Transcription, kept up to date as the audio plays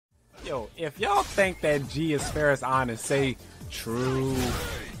Yo, if y'all think that G is fair as honest, say true.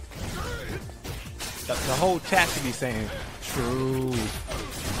 The whole chat should be saying true.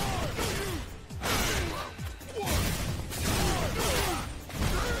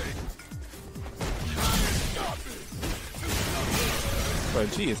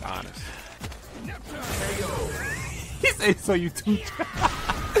 But G is honest. He said so you too.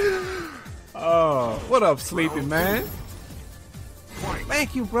 Oh, what up, sleepy man?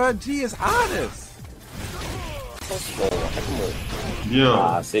 Thank you, bro. G is honest. Bien.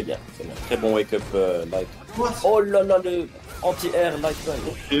 Ah, c'est bien, c'est bien. Très bon wake up light. Oh là là, le anti-air light punch.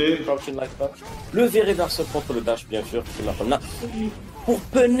 Crouching light punch. Le V-reversal contre le dash, bien sûr. On a pour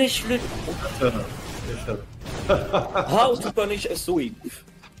punish le. How to punish a sweep.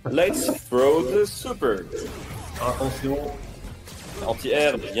 Let's throw the super. Attention.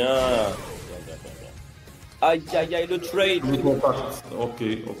 Anti-air, bien. Aïe aïe aïe, le trade. Ok.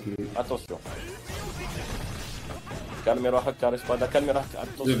 Attention. Calme روحك كاريسبادا, calme روحك.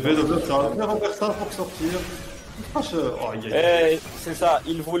 Le V2 ça va bien renversal pour sortir. C'est ça,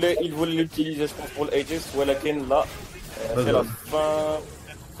 il voulait l'utiliser je pense pour l'Aegis, ولكن là, c'est la fin.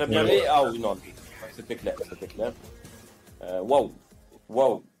 Très bien, mais ah oui non, c'était clair. Waouh.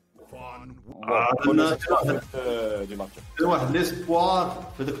 Du match. C'est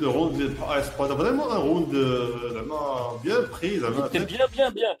l'espoir, c'est que le round de ESPAAAAAAAA, vraiment un round bien pris. C'était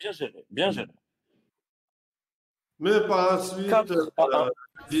bien géré. Mais par la suite, but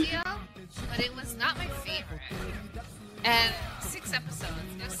it was not my favorite. And 6 episodes.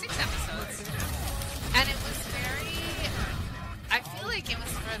 It was 6 episodes. And it was very. I feel like it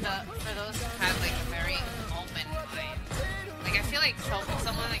was for those who had like a very open mind. Like I feel like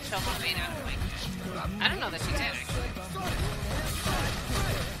someone like Shomo may not have liked it. I don't know that she did actually.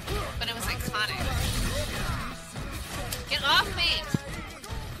 But it was iconic. Get off me!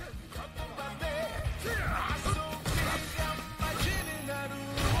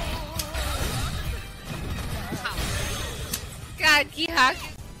 God, Gihak.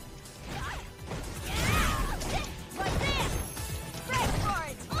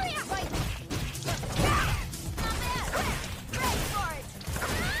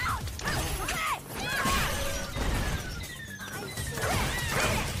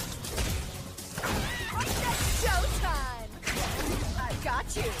 Showtime! I've got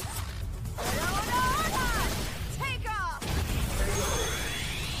you. Take off.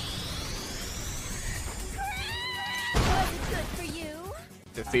 Good for you.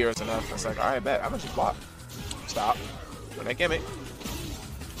 The fear is enough. It's like, alright, bet. I'm gonna just block. Stop. Doing that gimmick.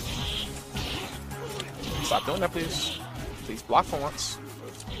 Stop doing that, please. Please block for once.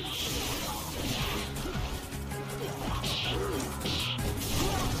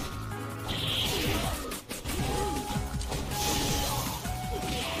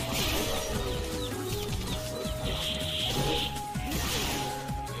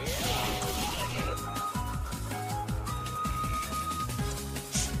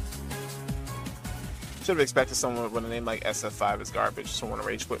 Should have expected someone with a name like SF5 is garbage to want to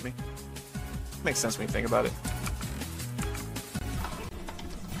rage quit me. Makes sense when you think about it.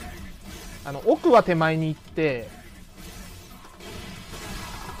 奥は手前に行って、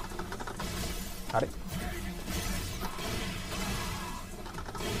あれ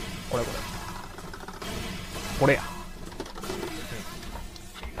これや、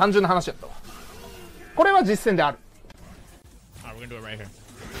単純な話やったわ。これは実戦である。 Alright, we're gonna do it right here.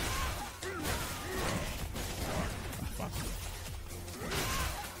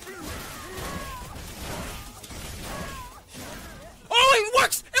 It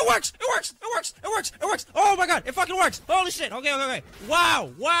works! Oh my god, it fucking works! Holy shit! Okay. Wow!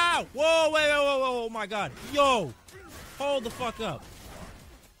 Whoa, wait, oh my god. Yo! Hold the fuck up.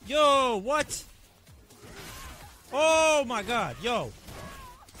 Yo, what? Oh my god, yo.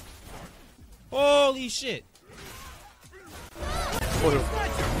 Holy shit.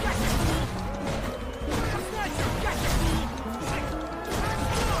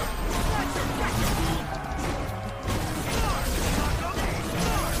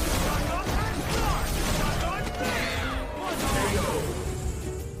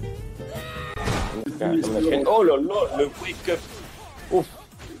 Oh là là, le wake up. Ouf.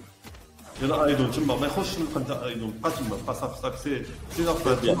 يلا ايضا تما ما يخش القنت ايضا بقى تما بقى صافي ساكسي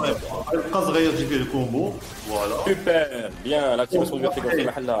بقى صغير تجي الكومبو فوالا سوبر بيان لاكتيفاسيون ديال الفيكور في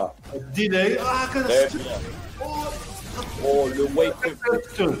محلها الديلاي كان او لو ويك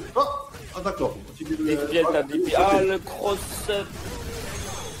اب داكور دي بي le cross.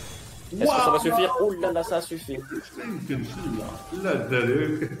 Est-ce que ça va suffire? Oh là là, ça suffit. لا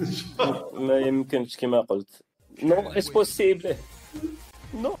الدراري ما يمكنش كما قلت. Non, est-ce possible?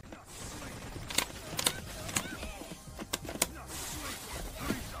 Non.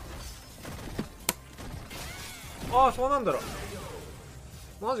 ああ、そうなんだろ。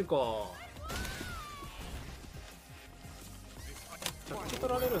マジか。着地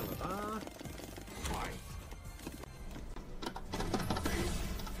取られるんだな。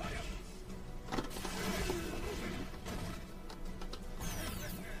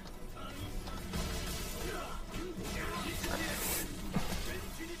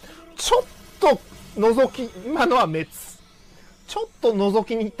ちょっと覗き、今のは滅。ちょっと覗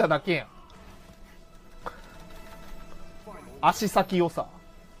きに行っただけやん。足先良さ。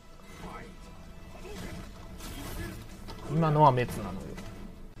今のは滅なのよ。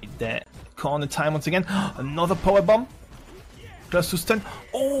There. Corner time once again. Another power bomb. Plus to stun.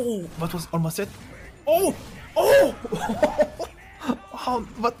 Oh, that was almost it. Oh, oh, oh,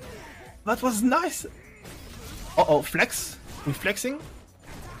 but that was nice. Oh, flex. We're flexing.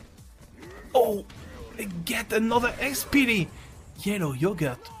 Oh, they get another XPD. Yellow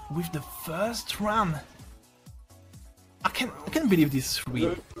yogurt with the first run. I can't believe this is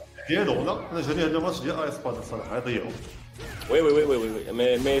real. Oui,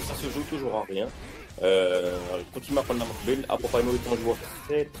 mais ça se joue toujours à rien. Continue à prendre la mobile, accompagner ton joueur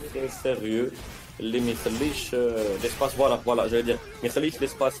très sérieux. Les Michalish, l'espace, voilà, j'allais dire. Michalish,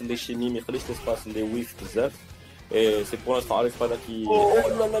 l'espace, les chimies, Michalish, l'espace, les whiffs, Zef. Et c'est pour l'instant Alexpada qui. Oh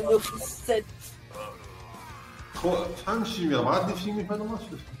là là, 9-7.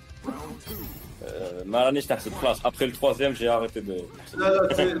 Malani, je classe. Après le troisième, j'ai arrêté de.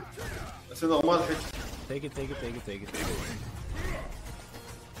 C'est normal. Take it.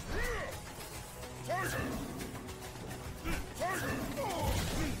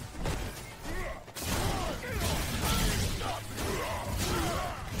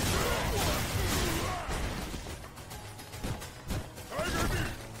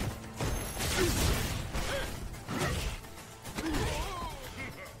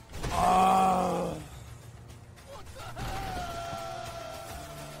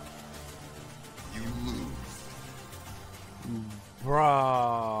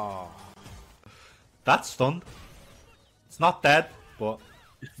 Bro. That's stunned. It's not dead, but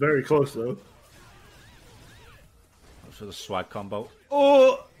it's very close though. For the swag combo.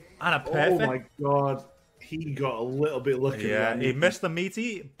 Oh, and a perfect. Oh my god. He got a little bit lucky. Yeah, he missed the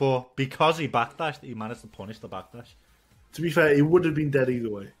meaty, but because he backdashed, he managed to punish the backdash. To be fair, he would have been dead either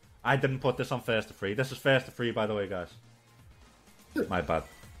way. I didn't put this on first to free. This is first to free, by the way, guys. My bad.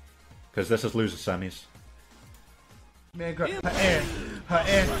 Because this is loser semis. Man, her air.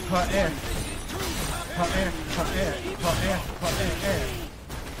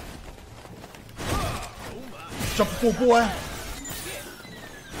 Jump full boy.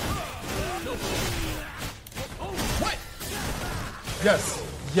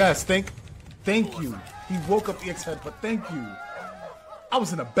 Yes, thank you. He woke up EX head, but thank you. I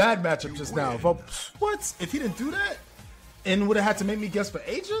was in a bad matchup just now. But what? If he didn't do that, and would have had to make me guess for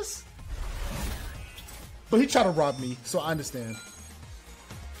ages? But he tried to rob me, so I understand.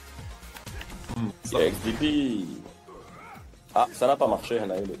 XDP. Ah, ça n'a pas marché, on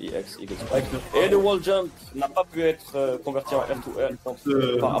a eu le EX, et le wall jump n'a pas pu être converti en R2R, donc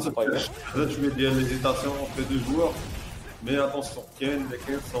je mets bien l'hésitation entre les deux joueurs, mais attention, Ken, les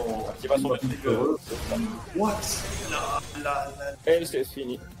Ken sont heureux. What? Et c'est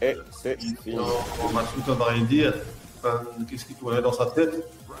fini, Non, on m'a tout à rien dire. Qu'est-ce qui tournait dans sa tête?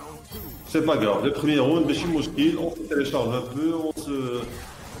 C'est pas grave, le premier round, mais chez Mouchkil, on se télécharge un peu,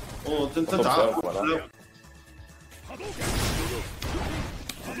 on t'interroge. Voilà.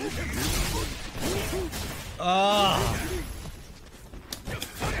 Ah!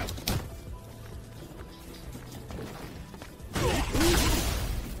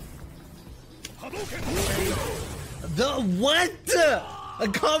 The what?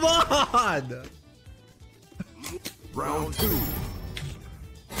 Come on! Round 2.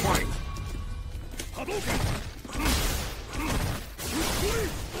 Fight.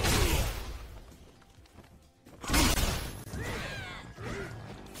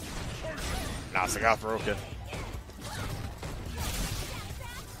 Nah, so I got broken.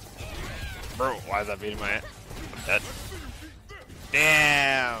 Bro, why is that beating my head? I'm dead.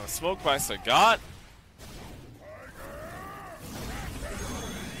 Damn! Smoked by Sagat?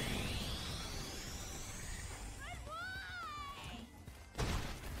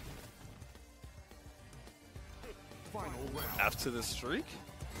 After the streak?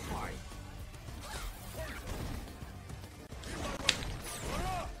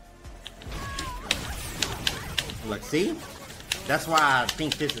 Look, see? That's why I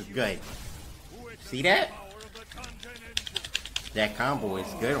think this is good. See that? That combo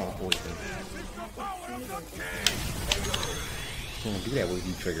is good on Poison. Can't do that with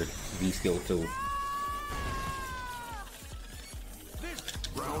you triggered V skill too.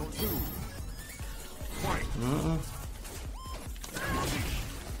 Round 2. Fight.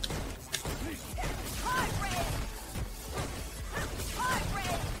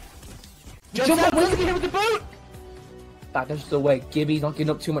 Jump up, when did he hit with the boot? That does the way. Gibby's not giving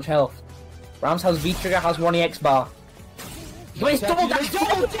up too much health. Rams has V-trigger, has 1EX bar. Wait, it's double dash!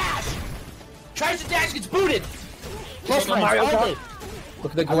 Double dash! Tries to dash, gets booted! Lost Mario Kart.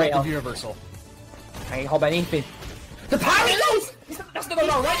 Look at the great the reversal. Can't hold anything. The parry goes! That's not going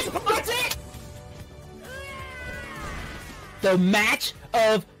on, right? That's it! The match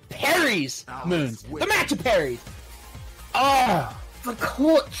of parries, Moons. The match of parries. Oh, the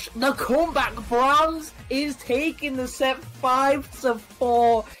clutch, the comeback. Browns is taking the set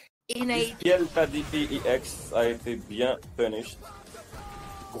 5-4 in a. Alpha DPEX a été bien punished.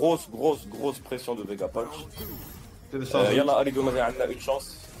 Grosse pression de Vega Punch. Yalla, allez, on a une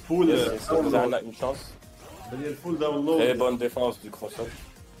chance. Full on a une chance. Full download. Très bonne défense du cross-up.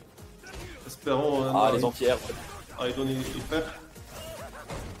 Espérons. Les anti-air. Il donne hyper.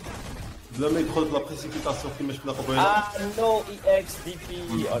 De la précipitation qui me la compagnie. No EX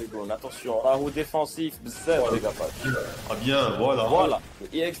DP. Allez, bon, attention. Rahu défensif, bzz, Vega Punch. Ah bien, voilà. Voilà. Le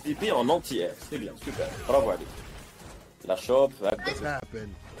EX DP en anti-air. C'est bien, super. Bravo, allez. La chope.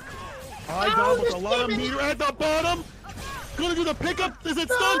 I got with a lot of meter at the bottom. Gonna do the pickup. Is it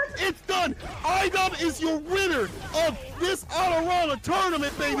done? It's done. IDOM is your winner of this Autorama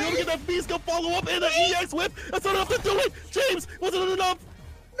tournament, baby. Let me get that beast gonna follow up and the EX whip. That's not enough to do it. James, wasn't it enough?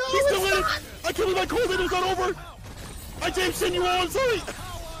 No, he's still in it. I can't believe my cold is not over. James, send you on. Sorry.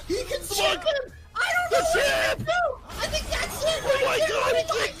 He can chip him. I don't know what to do. I think that's it. Oh my God, he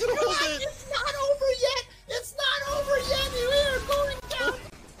can't get hold of it. It's not over yet. It's not over yet. We are going down.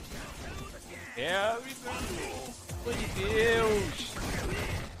 É, pelo amor de Deus!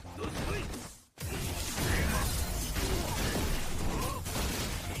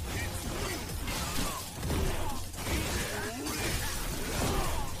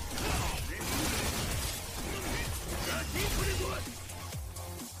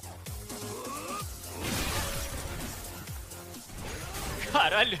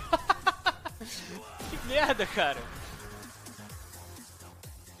 Caralho! Que merda, cara!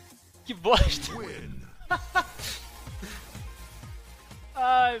 Que bosta!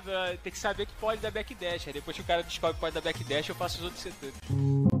 Ai, mano, tem que saber que pode dar backdash. Aí depois que o cara descobre que pode dar backdash, eu faço os outros setores.